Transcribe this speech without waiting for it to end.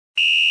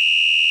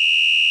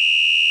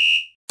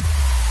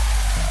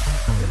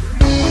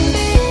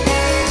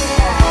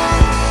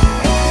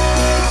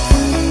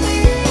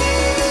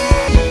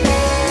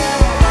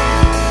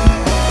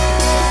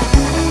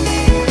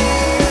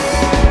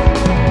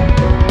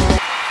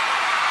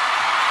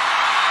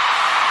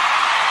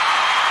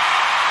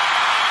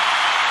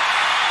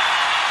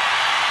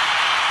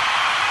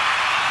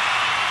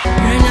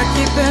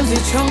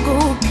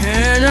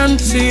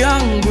nchi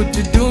yangu,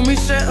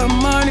 tudumishe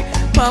amani,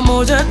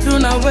 pamoja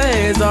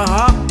tunaweza,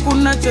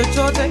 hakuna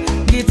chochote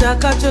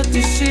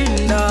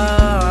kitakachotushinda.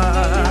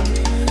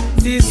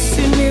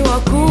 Sisi ni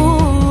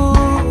wakuu.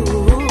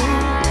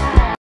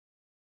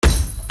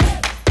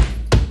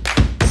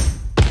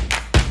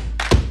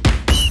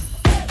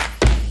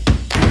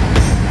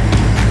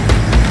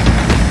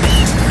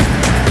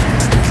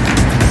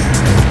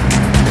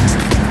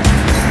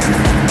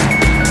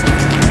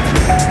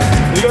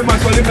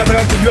 Maswali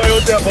nataka kujua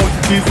yote about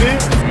TZ,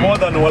 more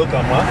than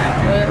welcome,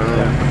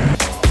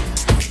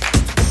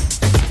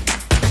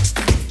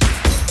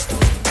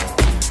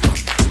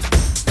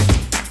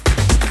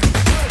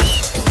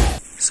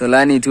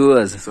 Solani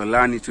Tours.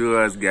 Solani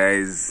Tours,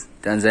 guys.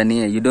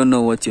 Tanzania, you don't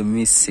know what you're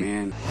missing.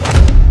 Man.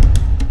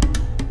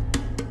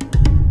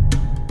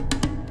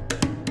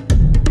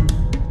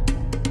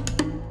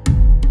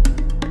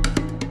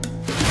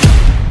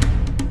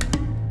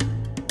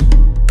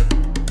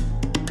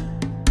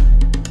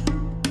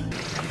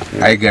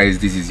 Hi guys,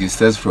 this is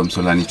Eustace from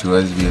Solani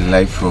Tours. We are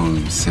live from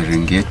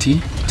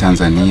Serengeti,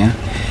 Tanzania.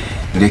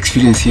 The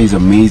experience here is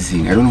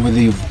amazing. I don't know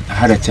whether you've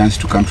had a chance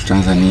to come to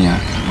Tanzania.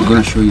 We're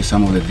going to show you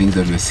some of the things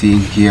that we're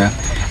seeing here,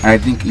 and I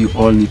think you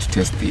all need to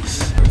test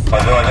this.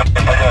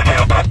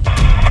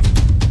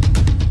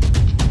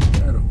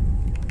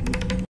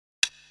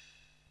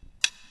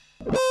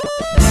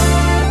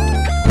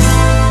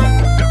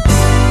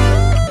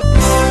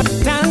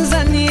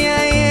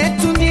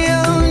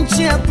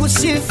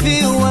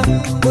 Kusifiwa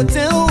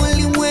kote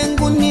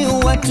ulimwenguni,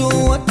 watu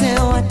wote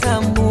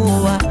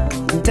watambua,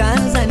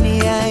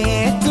 Tanzania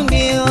yetu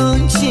ndio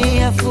nchi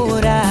ya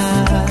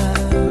furaha.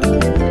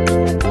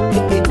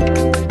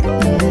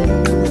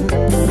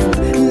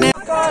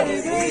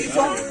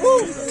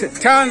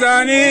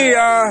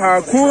 Tanzania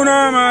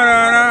hakuna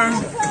marara.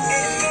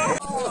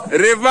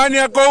 Revani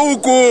yako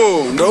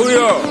huku, ndo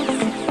huyo.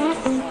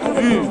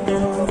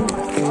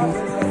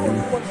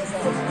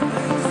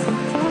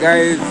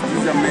 Guys,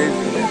 this is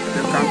amazing.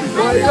 The camp is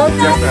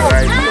amazing. Just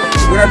arrived.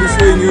 I'm gonna be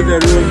showing you the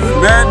room.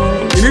 Man,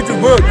 you need to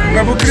book.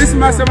 Kabu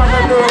Christmas sama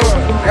bado.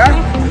 Yeah?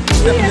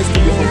 Let's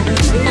keep it for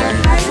Christmas, guys.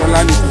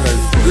 Solani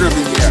Tours. We're gonna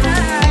be here.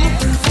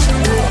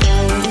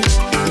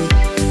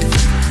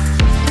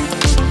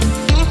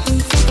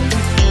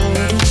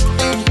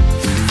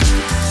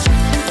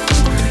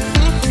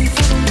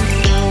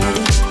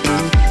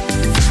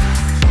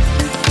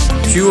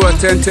 Pure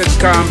tented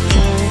camp.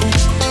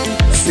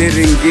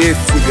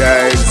 Serengeti,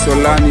 guys.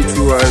 Solani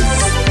Tours.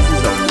 This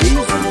is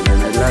amazing,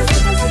 and I like it.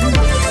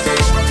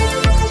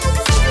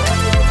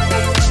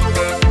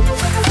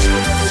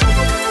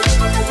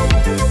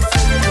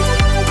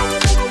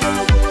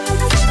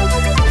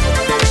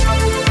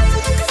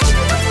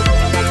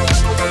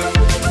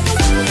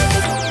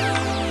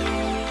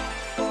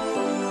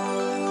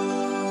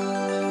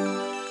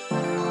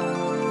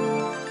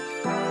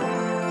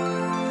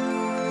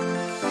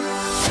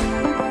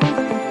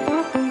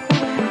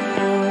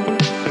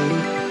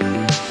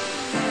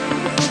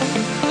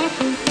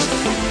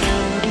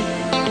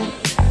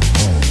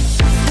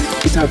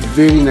 It's a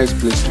very nice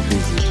place to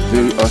visit,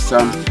 very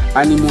awesome.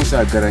 Animals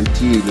are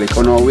guaranteed. Like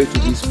on our way to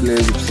this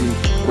place, we've seen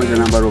quite a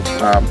number of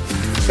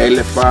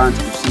elephants,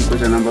 we've seen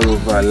quite a number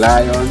of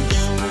lions,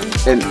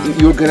 and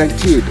you're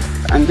guaranteed.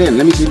 And then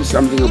let me tell you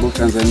something about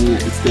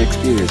Tanzania. It's the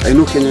experience. I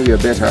know Kenya we are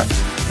better,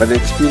 but the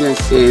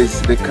experience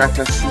is the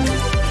courtesy,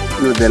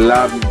 you know, the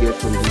love you get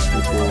from these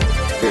people.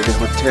 The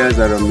hotels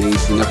are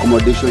amazing.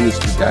 Accommodation is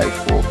to die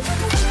for.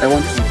 I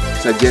want to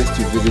suggest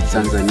you visit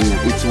Tanzania.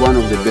 It's one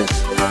of the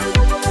best.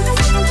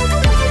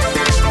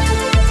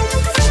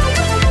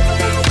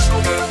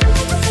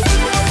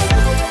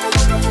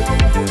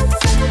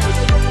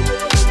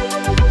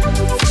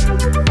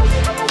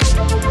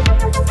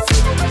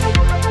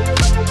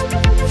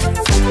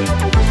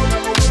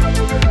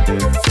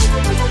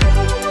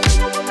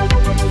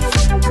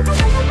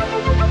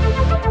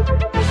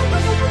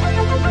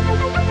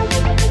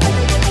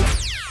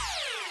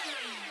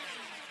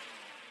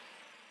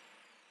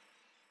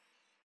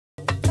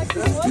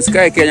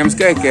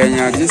 Msky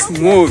Kenya, just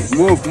move.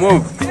 You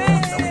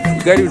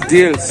got your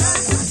deals.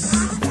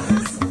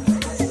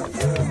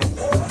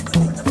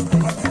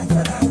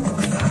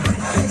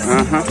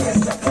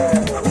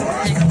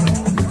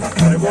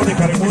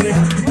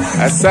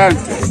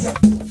 Asante.